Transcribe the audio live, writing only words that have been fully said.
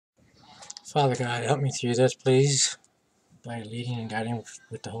Father God, help me through this, please, by leading and guiding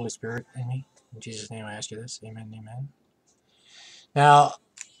with the Holy Spirit in me. In Jesus' name I ask you this. Amen, amen. Now,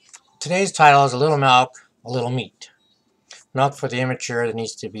 today's title is A Little Milk, A Little Meat. Milk for the immature that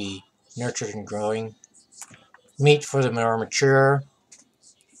needs to be nurtured and growing. Meat for the more mature.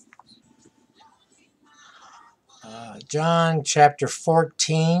 John chapter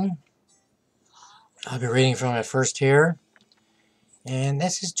 14. I'll be reading from it first here. And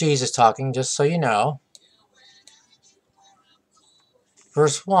this is Jesus talking, just so you know.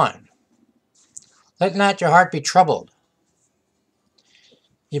 Verse 1. Let not your heart be troubled.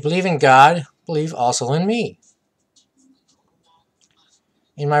 You believe in God, believe also in me.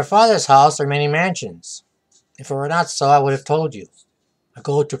 In my Father's house are many mansions. If it were not so, I would have told you. I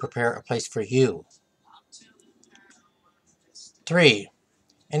go to prepare a place for you. 3.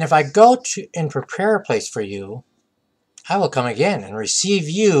 And if I go to and prepare a place for you, I will come again and receive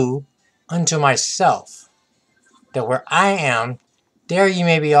you unto myself, that where I am, there ye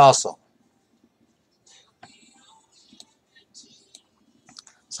may be also.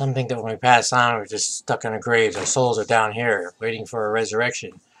 Some think that when we pass on, we're just stuck in a grave. Our souls are down here, waiting for a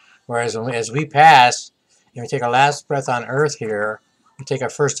resurrection. Whereas as we pass, and we take our last breath on earth here, we take our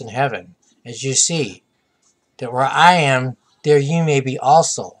first in heaven. As you see, that where I am, there you may be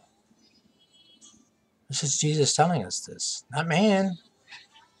also. This is Jesus telling us this. Not man.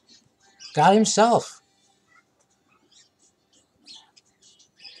 God himself.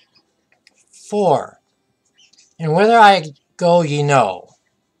 4. And whither I go ye know,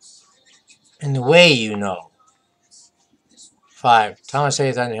 and the way you know. 5. Thomas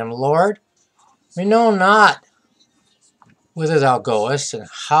saith unto him, Lord, we know not whither thou goest, and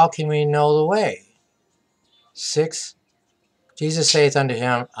how can we know the way? 6. Jesus saith unto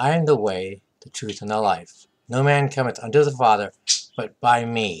him, I am the way, the truth, and the life. No man cometh unto the Father, but by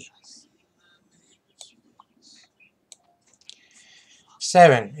me.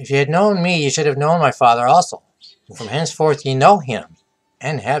 7. If ye had known me, ye should have known my Father also. And from henceforth ye know him,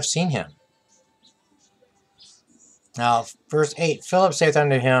 and have seen him. Now, verse 8. Philip saith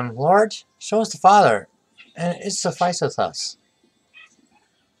unto him, Lord, show us the Father, and it sufficeth us.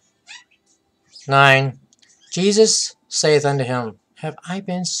 9. Jesus saith unto him, Have I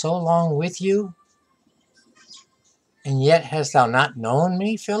been so long with you, and yet hast thou not known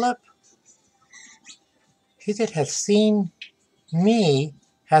me, Philip? He that hath seen me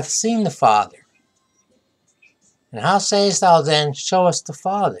hath seen the Father. And how sayest thou then, Show us the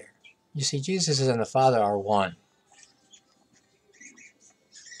Father? You see, Jesus and the Father are one.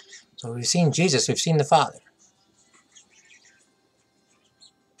 So we've seen Jesus, we've seen the Father.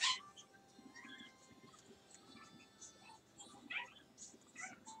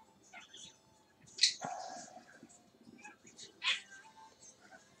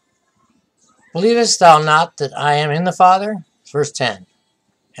 Believest thou not that I am in the Father? Verse 10.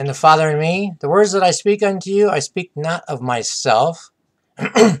 And the Father in me? The words that I speak unto you, I speak not of myself,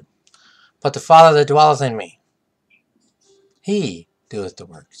 but the Father that dwelleth in me. He doeth the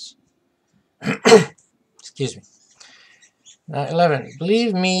works. Excuse me. Now 11.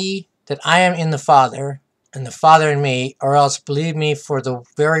 Believe me that I am in the Father, and the Father in me, or else believe me for the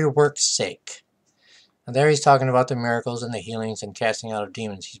very work's sake. And there he's talking about the miracles and the healings and casting out of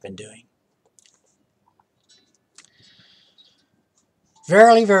demons he's been doing.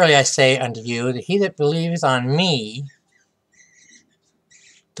 Verily, verily, I say unto you, that he that believeth on me,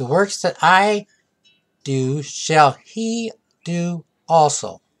 the works that I do, shall he do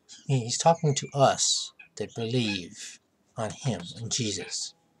also. He's talking to us that believe on him, in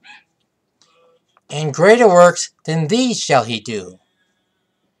Jesus. And greater works than these shall he do,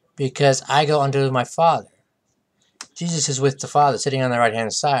 because I go unto my Father. Jesus is with the Father, sitting on the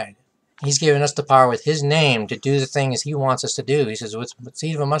right-hand side. He's given us the power with his name to do the things he wants us to do. He says, with the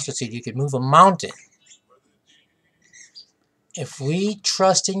seed of a mustard seed, you could move a mountain. If we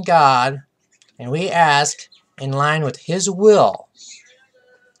trust in God, and we ask in line with his will,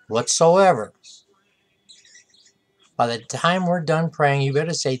 whatsoever, by the time we're done praying, you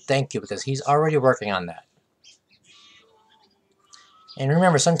better say thank you, because he's already working on that. And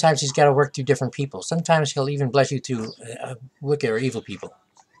remember, sometimes he's got to work through different people. Sometimes he'll even bless you through wicked or evil people.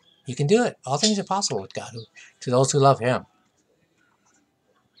 You can do it. All things are possible with God, to those who love him.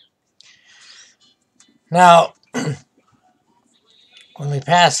 Now, when we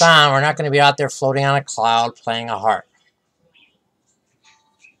pass on, we're not going to be out there floating on a cloud playing a harp.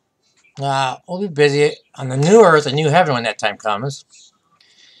 We'll be busy on the new earth and new heaven when that time comes.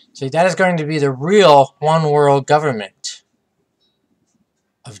 See, that is going to be the real one world government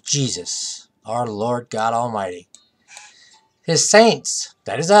of Jesus, our Lord God Almighty. His saints,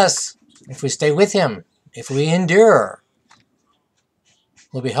 that is us, if we stay with him, if we endure,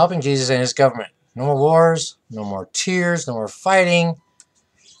 we'll be helping Jesus and his government. No more wars, no more tears, no more fighting.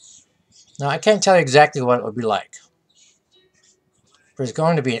 Now, I can't tell you exactly what it would be like. But it's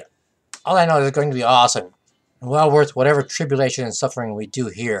going to be, all I know is it's going to be awesome and well worth whatever tribulation and suffering we do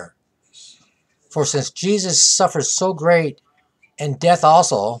here. For since Jesus suffered so great and death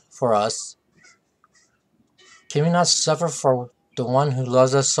also for us, can we not suffer for the one who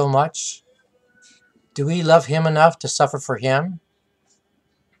loves us so much? Do we love him enough to suffer for him?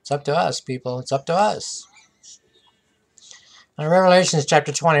 It's up to us, people. It's up to us. Now, Revelation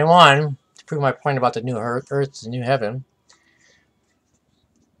chapter 21, to prove my point about the new earth, the new heaven.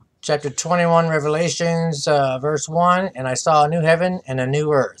 Chapter 21, Revelations, verse 1, and I saw a new heaven and a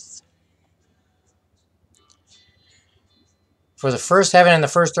new earth. For the first heaven and the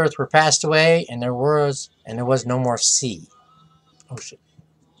first earth were passed away, and there was no more sea. Ocean.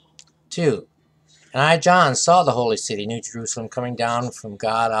 2. And I, John, saw the holy city, New Jerusalem, coming down from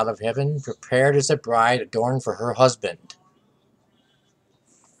God out of heaven, prepared as a bride adorned for her husband.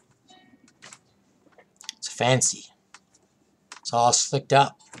 It's fancy. It's all slicked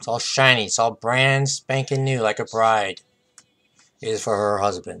up. It's all shiny. It's all brand spanking new, like a bride is for her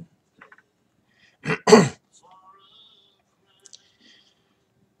husband.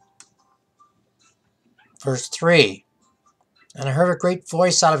 Verse 3. And I heard a great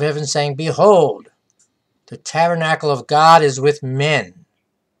voice out of heaven saying, Behold, the tabernacle of God is with men,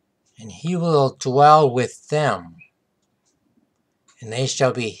 and he will dwell with them, and they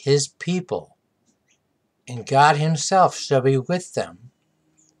shall be his people, and God himself shall be with them,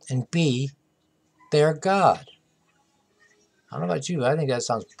 and be their God. I don't know about you, but I think that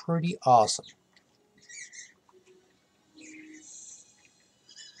sounds pretty awesome.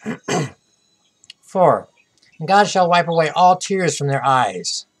 4. And God shall wipe away all tears from their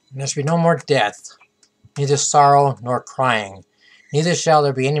eyes, and there shall be no more death, neither sorrow nor crying, neither shall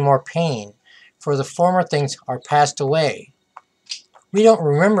there be any more pain, for the former things are passed away. We don't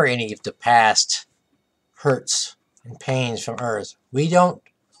remember any of the past hurts and pains from earth. We don't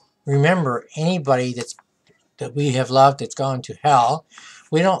remember anybody that we have loved that's gone to hell.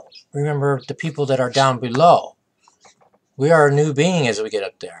 We don't remember the people that are down below. We are a new being as we get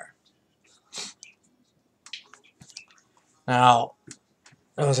up there. Now,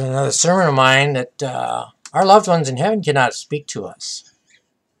 there was another sermon of mine that our loved ones in heaven cannot speak to us.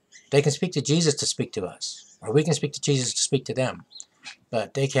 They can speak to Jesus to speak to us, or we can speak to Jesus to speak to them,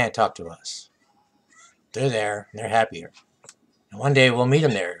 but they can't talk to us. They're there, and they're happier. And one day we'll meet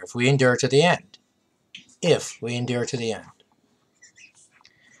them there if we endure to the end. If we endure to the end.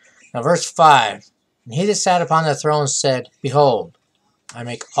 Now verse 5. And he that sat upon the throne said, Behold, I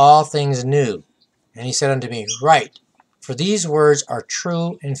make all things new. And he said unto me, Write, for these words are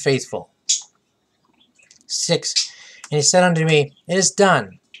true and faithful. 6. And he said unto me, It is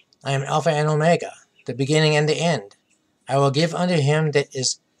done. I am Alpha and Omega, the beginning and the end. I will give unto him that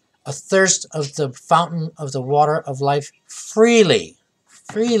is athirst of the fountain of the water of life freely.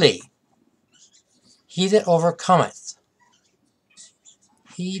 Freely. He that overcometh.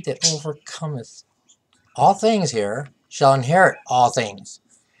 He that overcometh all things here shall inherit all things.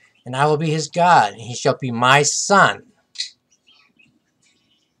 And I will be his God, and he shall be my son.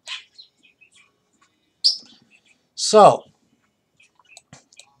 So,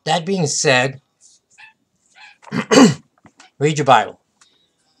 that being said, read your Bible.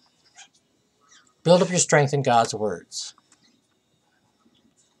 Build up your strength in God's words.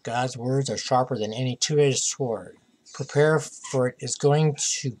 God's words are sharper than any two-edged sword. Prepare for it is going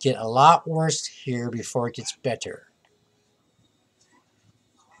to get a lot worse here before it gets better.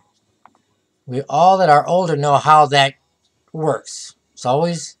 We all that are older know how that works. It's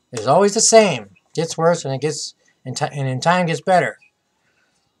always the same. It gets worse and in time gets better.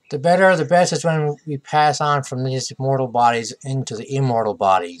 The better, the best is when we pass on from these mortal bodies into the immortal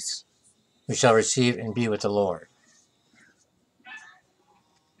bodies. We shall receive and be with the Lord.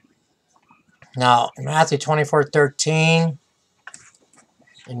 Now, in Matthew 24:13,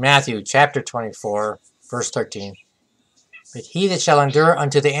 in Matthew chapter 24, verse 13, but he that shall endure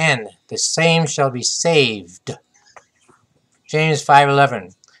unto the end, the same shall be saved. James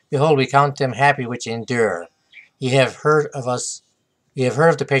 5:11, behold, we count them happy which endure. Ye have heard of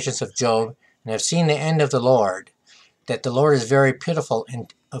the patience of Job, and have seen the end of the Lord, that the Lord is very pitiful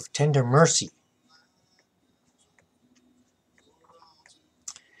and of tender mercy.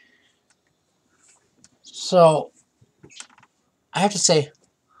 So, I have to say,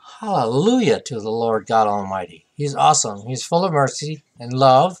 hallelujah to the Lord God Almighty. He's awesome. He's full of mercy and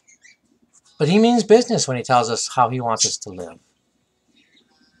love, but he means business when he tells us how he wants us to live.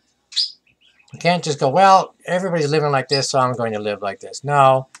 We can't just go, well, everybody's living like this, so I'm going to live like this.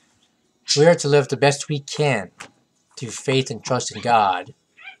 No, we are to live the best we can through faith and trust in God,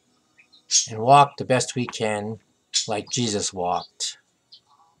 and walk the best we can like Jesus walked.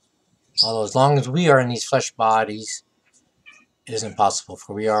 Although as long as we are in these flesh bodies, it is impossible,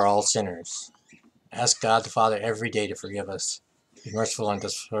 for we are all sinners. Ask God the Father every day to forgive us. Be merciful unto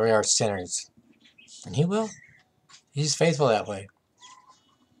us, for we are sinners. And He will. He's faithful that way.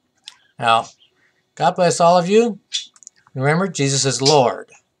 Now, God bless all of you. Remember, Jesus is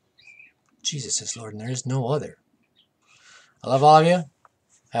Lord. Jesus is Lord, and there is no other. I love all of you.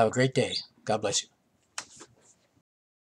 Have a great day. God bless you.